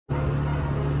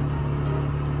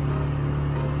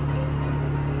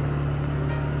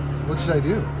What should I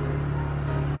do?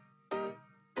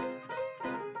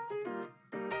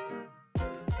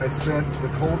 I spent the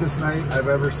coldest night I've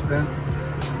ever spent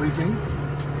sleeping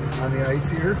on the ice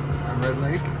here on Red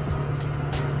Lake.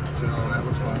 So that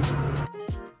was fun.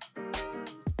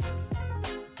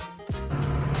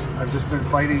 I've just been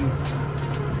fighting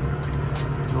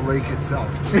the lake itself.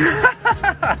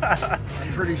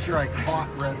 I'm pretty sure I caught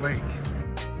Red Lake.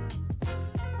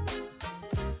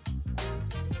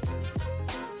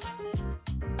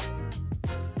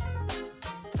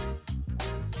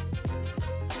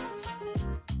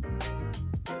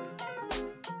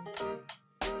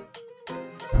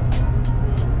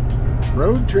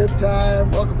 Road trip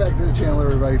time. Welcome back to the channel,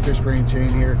 everybody. FishBrain Shane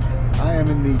here. I am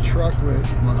in the truck with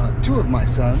two of my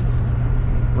sons,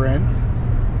 Brent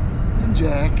and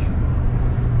Jack.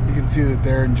 You can see that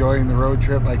they're enjoying the road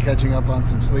trip by catching up on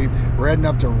some sleep. We're heading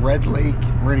up to Red Lake.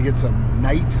 We're gonna get some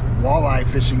night walleye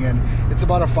fishing in. It's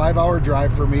about a 5-hour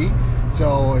drive for me,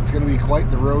 so it's gonna be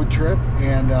quite the road trip.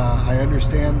 And I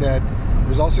understand that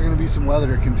there's also gonna be some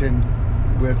weather to contend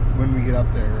with when we get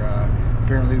up there.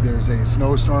 Apparently there's a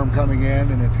snowstorm coming in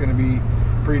and it's going to be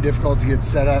pretty difficult to get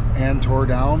set up and tore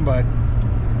down, but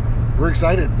we're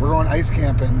excited. We're going ice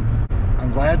camping.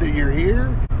 I'm glad that you're here.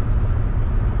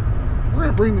 We're going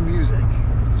to bring the music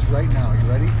just right now. You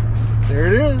ready? There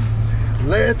it is.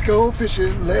 Let's go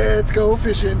fishing. Let's go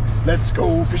fishing. Let's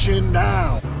go fishing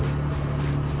now.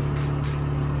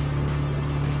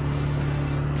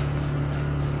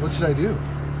 What should I do?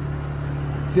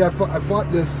 See, I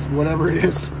fought this, whatever it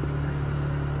is.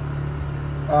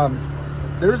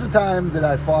 There was a time that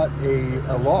I fought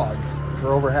a log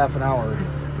for over half an hour,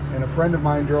 and a friend of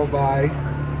mine drove by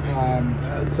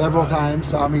several times,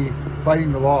 saw me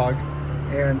fighting the log,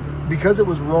 and because it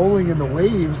was rolling in the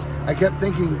waves, I kept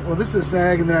thinking, well, this is a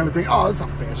snag, and then I would think, oh, it's a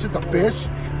fish, it's a fish.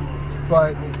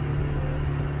 But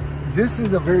this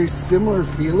is a very similar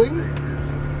feeling,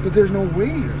 but there's no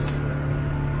waves.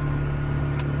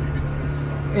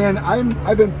 And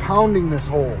I've been pounding this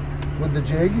hole with the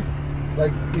jig,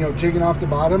 like, you know, jigging off the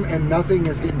bottom, and nothing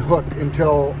is getting hooked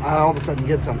until I all of a sudden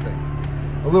get something.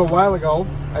 A little while ago,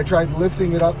 I tried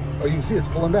lifting it up. Oh, you can see it's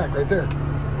pulling back right there.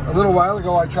 A little while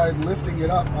ago, I tried lifting it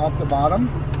up off the bottom.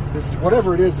 This,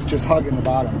 whatever it is just hugging the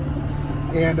bottom.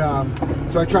 And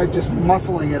so I tried just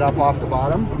muscling it up off the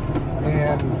bottom,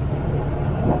 and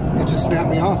it just snapped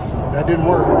me off. That didn't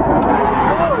work.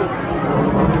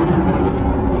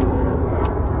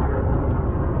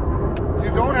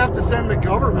 You don't have to send the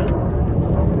government.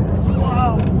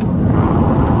 Wow.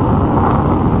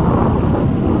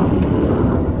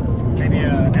 Maybe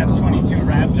a F-22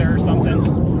 Raptor or something.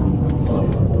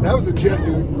 That was a jet,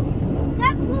 dude.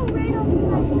 That flew right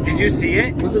over. Did you see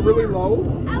it? Was it really low?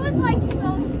 I was like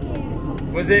so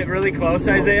scared. Was it really close,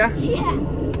 Isaiah? Yeah.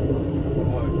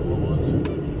 What was it?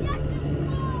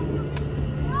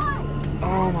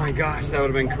 Oh my gosh, that would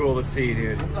have been cool to see,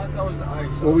 dude. I thought that was the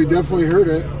ice. Well, we definitely heard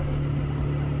it.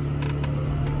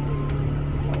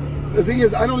 The thing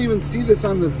is, I don't even see this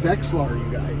on the Vexlar,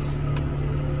 you guys.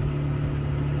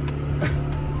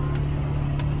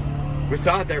 We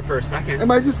saw it there for a second.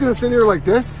 Am I just gonna sit here like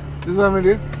this? Is that what I'm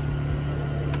gonna do?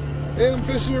 Hey, I'm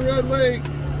fishing in Red Lake.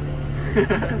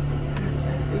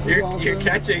 This is awesome. You're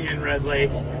catching in Red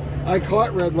Lake. I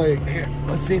caught Red Lake. Here,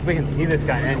 let's see if we can see this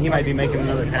guy, man. He might be making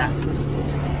another pass.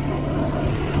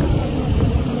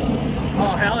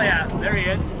 Oh, hell yeah. There he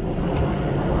is.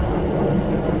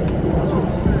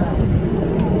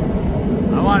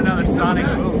 I want another sonic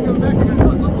boom.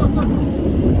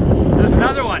 There's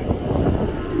another one.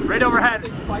 Right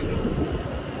overhead.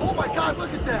 Oh my God,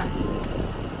 look at that.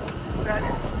 That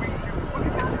is sweet, dude. Look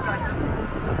at this, you guys.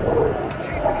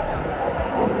 Chasing each other.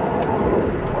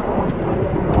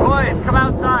 Boys, come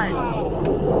outside.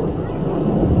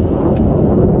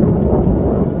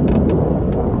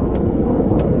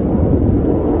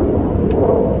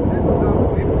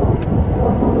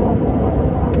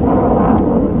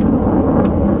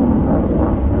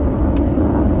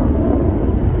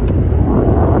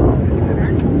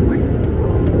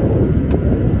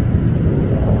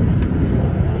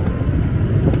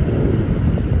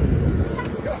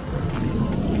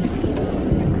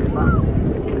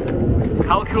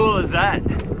 How cool is that?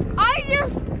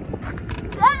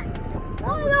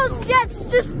 One of those jets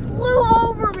just flew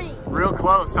over me. Real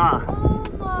close, huh? Oh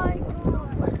my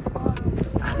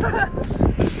God.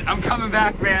 I'm coming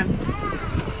back, man.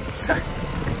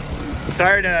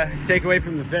 Sorry to take away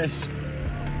from the fish.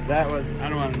 That was, I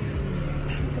don't want to.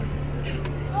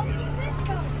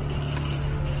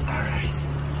 All right.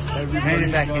 Made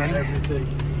it back in.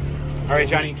 All right,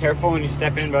 Johnny, careful when you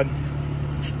step in, bud.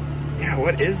 Yeah,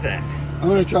 what is that? I'm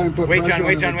gonna try and put Wait, pressure John,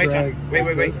 wait, on John, it wait, with John. drag. Wait, like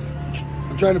wait, wait. this.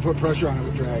 I'm trying to put pressure on it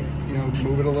with drag. You know,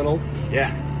 move it a little. Yeah.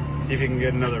 See if you can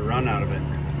get another run out of it.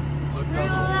 Reel it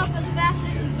up as fast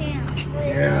as you can.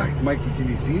 Yeah, Mikey, can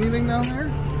you see anything down there?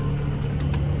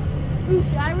 Ooh,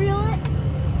 should I reel it?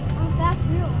 I'm fast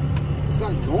reel. It's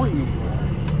not going anywhere.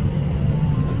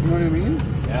 You know what I mean?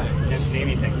 Yeah, can't see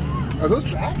anything. Are those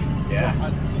back? Yeah.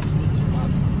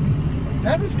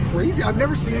 That is crazy. I've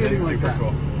never seen anything like that.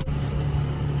 Cool.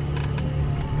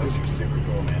 Those are super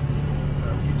cool, man.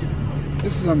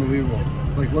 This is unbelievable.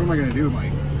 Like, what am I gonna do,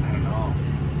 Mike? I don't know.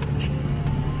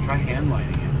 Try hand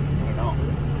lighting it. I don't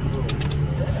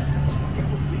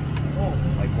know.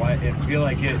 Like, why? It feel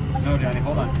like it. No, Johnny,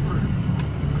 hold on.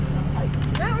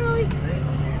 Not really.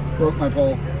 Broke my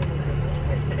pole.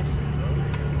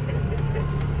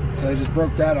 So I just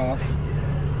broke that off.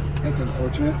 That's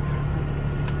unfortunate.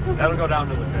 That'll go down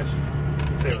to the fish.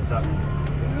 See what's up.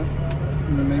 Yeah.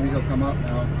 And then maybe he'll come up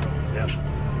now. Yep.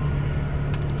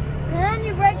 And then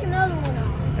you break another one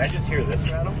off. Did I just hear this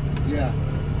rattle? Yeah.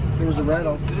 There was a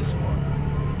rattle. This one.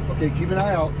 Okay, keep an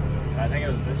eye out. I think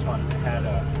it was this one. It had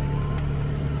a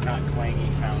not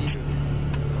clangy sound to it.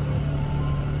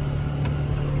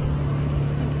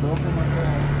 Broken my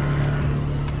pole.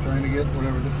 Trying to get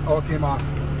whatever this. Oh, it came off.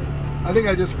 I think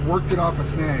I just worked it off a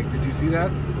snag. Did you see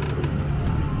that?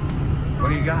 What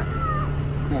do you got?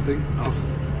 Nothing. Oh.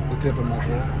 Just the tip of my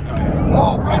pole. Oh, yeah.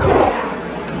 Oh, right on.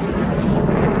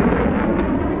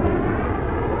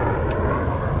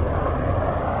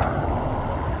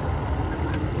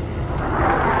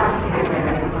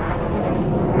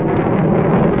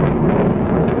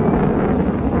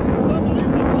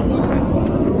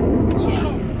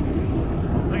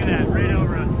 Look at that, right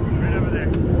over us, right over there.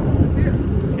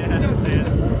 Yeah, I see it.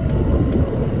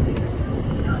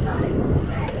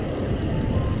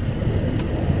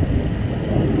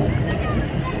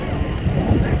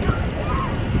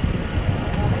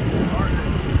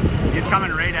 He's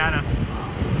coming right at us.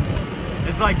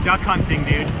 It's like duck hunting,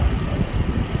 dude.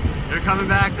 They're coming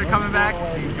back, they're coming back.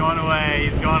 He's going away,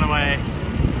 he's going away.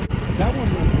 That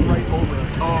one went right over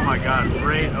us. Oh my god,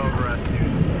 right over us, dude.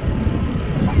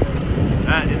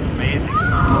 That is amazing.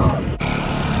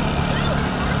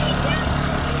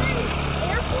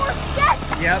 Air Force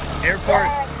jets. Yep,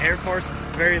 Air Force,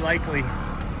 very likely.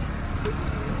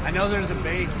 I know there's a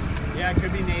base. Yeah, it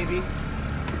could be Navy.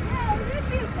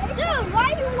 Dude,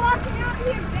 why are you walking out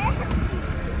here barefoot?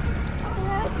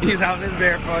 He's out in his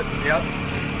barefoot. Yep.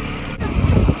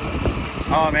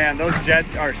 Oh man, those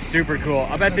jets are super cool.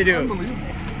 I bet they do.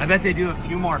 I bet they do a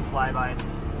few more flybys.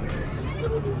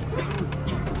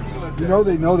 You know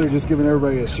they know they're just giving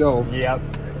everybody a show. Yep,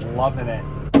 loving it.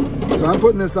 So I'm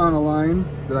putting this on a line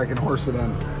that I can horse it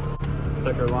in.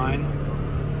 Sucker line.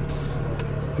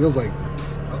 Feels like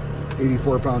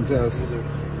 84-pound test.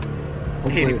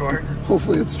 Hopefully, 84.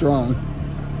 Hopefully it's strong.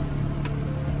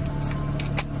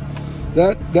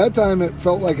 That time it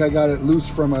felt like I got it loose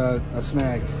from a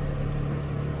snag.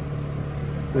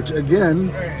 Which again,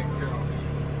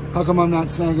 how come I'm not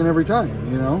snagging every time,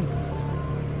 you know?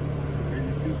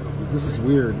 This is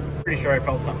weird. Pretty sure I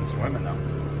felt something swimming though.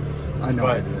 I know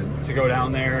I did. To go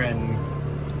down there and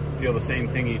feel the same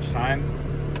thing each time,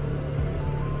 this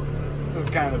is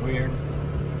kind of weird.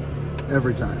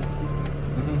 Every time.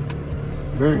 Mm-hmm.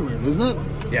 Very weird, isn't it?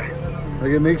 Yeah.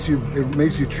 Like it makes you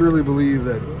truly believe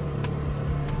that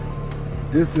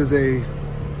this is a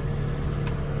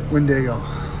Wendigo.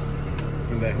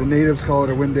 The natives call it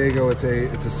a Wendigo. It's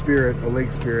a spirit, a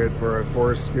lake spirit or a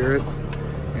forest spirit,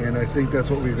 and I think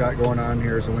that's what we've got going on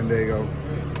here is a Wendigo.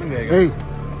 Wendigo. Hey,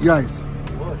 you guys,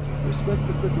 what? Respect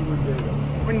the freaking Wendigo.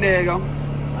 Wendigo. I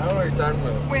don't know what you're talking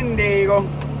about. Wendigo.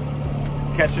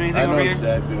 Catch anything I know over here?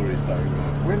 exactly what he's talking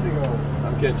about. Wendigo.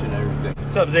 I'm catching everything.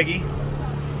 What's up, Ziggy?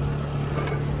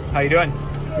 How you doing?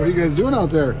 What are you guys doing out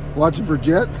there? Watching for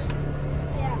jets?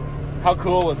 Yeah, How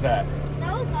cool was that?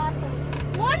 that was awesome.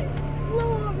 One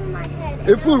flew over my head.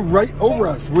 It flew right over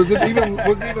us. Was it even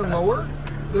lower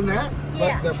than that? Yeah.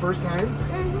 Like that first time?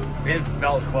 Mhm. It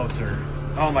felt closer.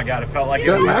 Oh my god, it felt like it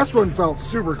That was last one felt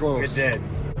super close. It did.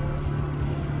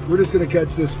 We're just gonna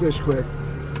catch this fish quick.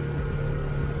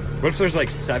 What if there's like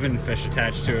 7 fish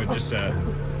attached to it, just a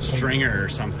stringer or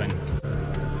something?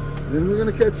 Then we're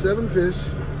gonna catch 7 fish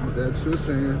attached to a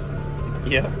stringer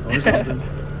Yeah. or something.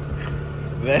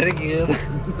 Very good.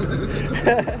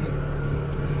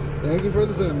 Thank you for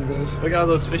the 7 fish. Look at all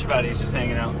those fish bodies just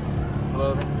hanging out.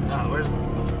 Floating. Oh, where's the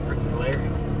freaking flare?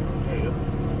 There you go.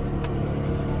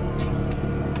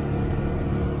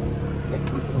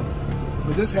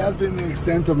 But this has been the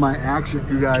extent of my action,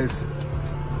 you guys.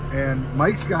 And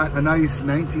Mike's got a nice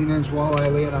 19-inch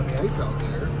walleye laying on the ice out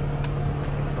there.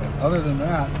 other than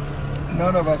that,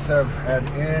 none of us have had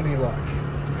any luck.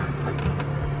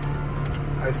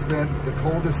 I spent the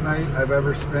coldest night I've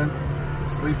ever spent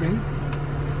sleeping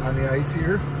on the ice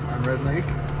here on Red Lake.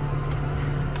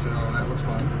 So that was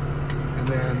fun. And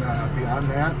then beyond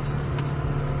that,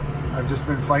 I've just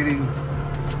been fighting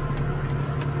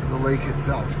the lake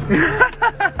itself.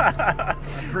 I'm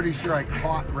pretty sure I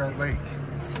caught Red Lake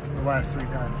the last 3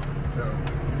 times. So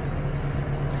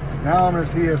now I'm going to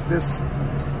see if this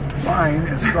line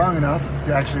is strong enough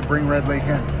to actually bring Red Lake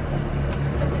in.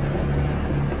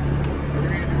 We're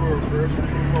going to do a reverse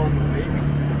move on the lake.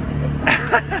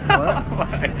 What?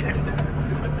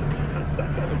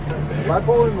 If I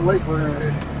pull in the lake, we're going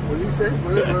to... What do you say?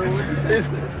 What did you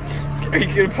say? Are you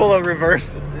going to pull a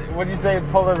reverse? What do you say?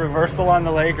 Pull a reversal on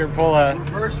the lake or pull a...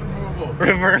 Reverse removal.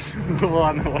 Reverse removal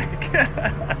on the lake.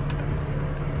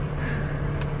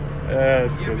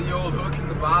 That's Give good. me the old hook in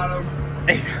the bottom.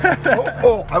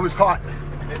 Oh, I was caught.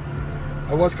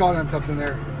 I was caught on something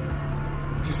there.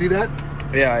 Did you see that?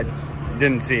 Yeah, I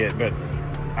didn't see it, but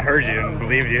I heard you and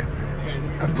believed you.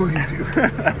 I believed you.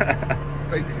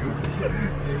 Thank you.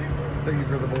 Thank you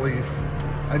for the belief.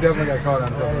 I definitely got caught on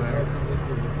something there.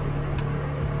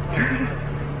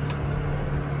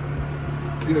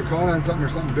 It's either caught on something or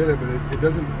something bit it, but it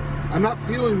doesn't... I'm not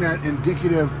feeling that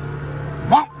indicative...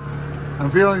 I'm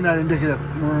feeling that indicative...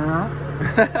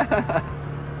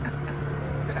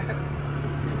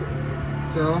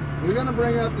 So, we're going to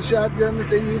bring out the shotgun that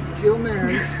they used to kill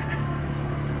Mary.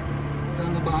 It's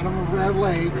on the bottom of Red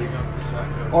Lake.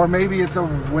 Or maybe it's a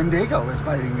Wendigo is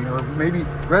biting me. Or maybe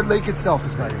Red Lake itself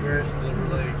is biting me.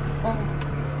 Oh,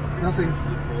 nothing.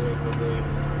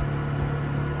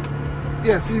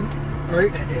 Yeah, see,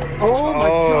 right? Oh my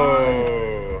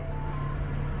God.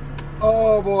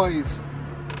 Oh, boys.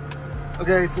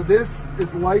 Okay, so this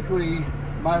is likely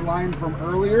my line from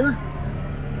earlier.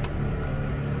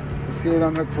 Let's get it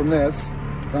unhooked from this. So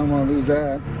I don't want to lose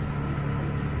that.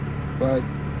 But...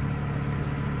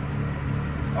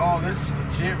 Oh, this is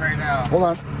legit right now. Hold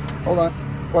on. Hold on.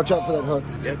 Watch out for that hook.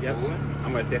 Yep.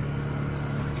 I'm with you.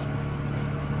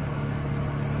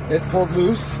 It pulled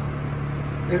loose.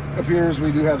 It appears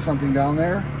we do have something down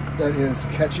there that is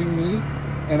catching me,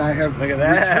 and I have Look at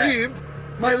that. retrieved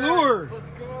my lure. Let's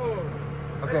go.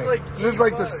 Okay, like so this is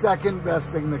like the $8. second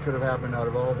best thing that could have happened out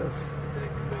of all this.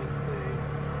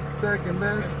 Second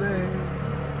best thing.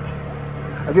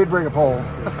 I did bring a pole,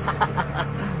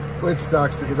 which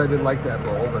sucks because I did like that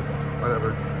pole, but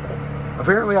whatever.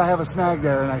 Apparently I have a snag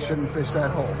there and I shouldn't fish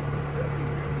that hole.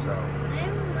 So,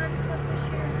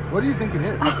 what do you think it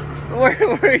is? Where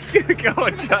are you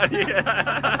going, Johnny?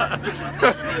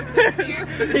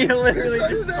 He literally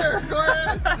It's just... there. Go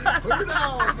ahead. Put her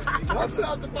down. Bust it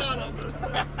out the bottom.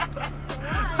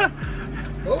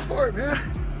 Go for it, man.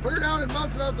 Put her down and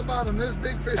bounce it out the bottom. There's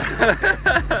big fish.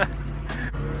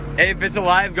 Hey, if it's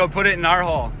alive, go put it in our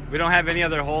hole. We don't have any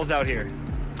other holes out here.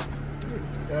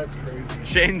 That's crazy.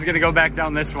 Shane's gonna go back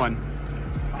down this one.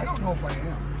 I don't know if I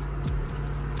am.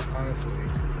 Honestly.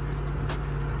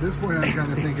 At this point, I'm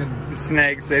kind of thinking,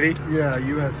 Snag City. yeah,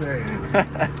 USA.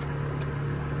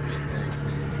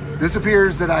 This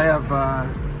appears that I have,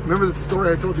 remember the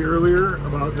story I told you earlier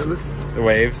about this? The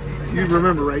waves. You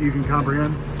remember, right? You can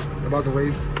comprehend about the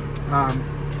waves.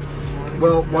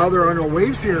 Well, while there are no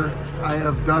waves here, I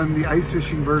have done the ice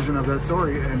fishing version of that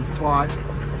story and fought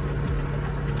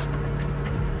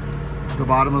the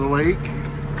bottom of the lake,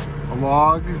 a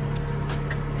log,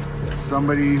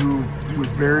 somebody who was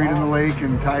buried in the lake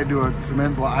and tied to a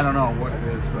cement block. I don't know what it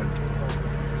is, but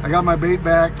I got my bait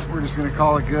back. We're just gonna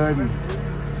call it good and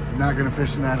not gonna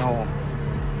fish in that hole.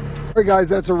 All right, guys,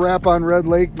 that's a wrap on Red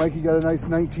Lake. Mikey got a nice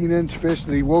 19-inch fish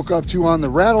that he woke up to on the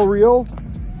rattle reel.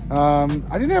 I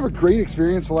didn't have a great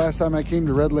experience the last time I came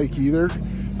to Red Lake either.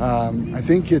 I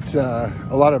think it's a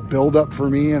lot of buildup for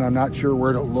me, and I'm not sure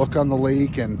where to look on the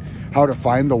lake and how to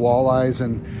find the walleyes.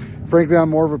 And frankly, I'm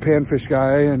more of a panfish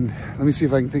guy, and let me see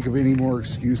if I can think of any more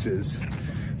excuses.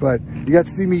 But you got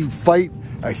to see me fight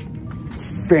a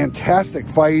fantastic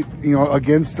fight, you know,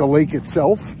 against the lake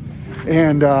itself.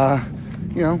 And,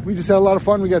 you know, we just had a lot of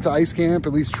fun. We got to ice camp,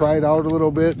 at least try it out a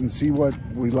little bit and see what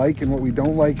we like and what we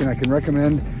don't like. And I can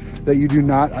recommend that you do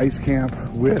not ice camp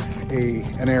with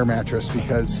an air mattress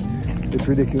because it's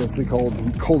ridiculously cold.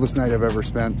 Coldest night I've ever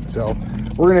spent. So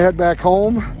we're gonna head back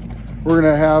home. We're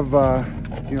gonna have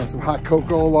you know, some hot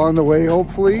cocoa along the way,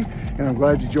 hopefully. And I'm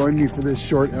glad you joined me for this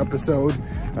short episode.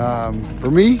 For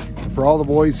me, for all the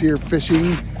boys here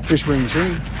fishing, FishBrain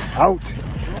Shane out.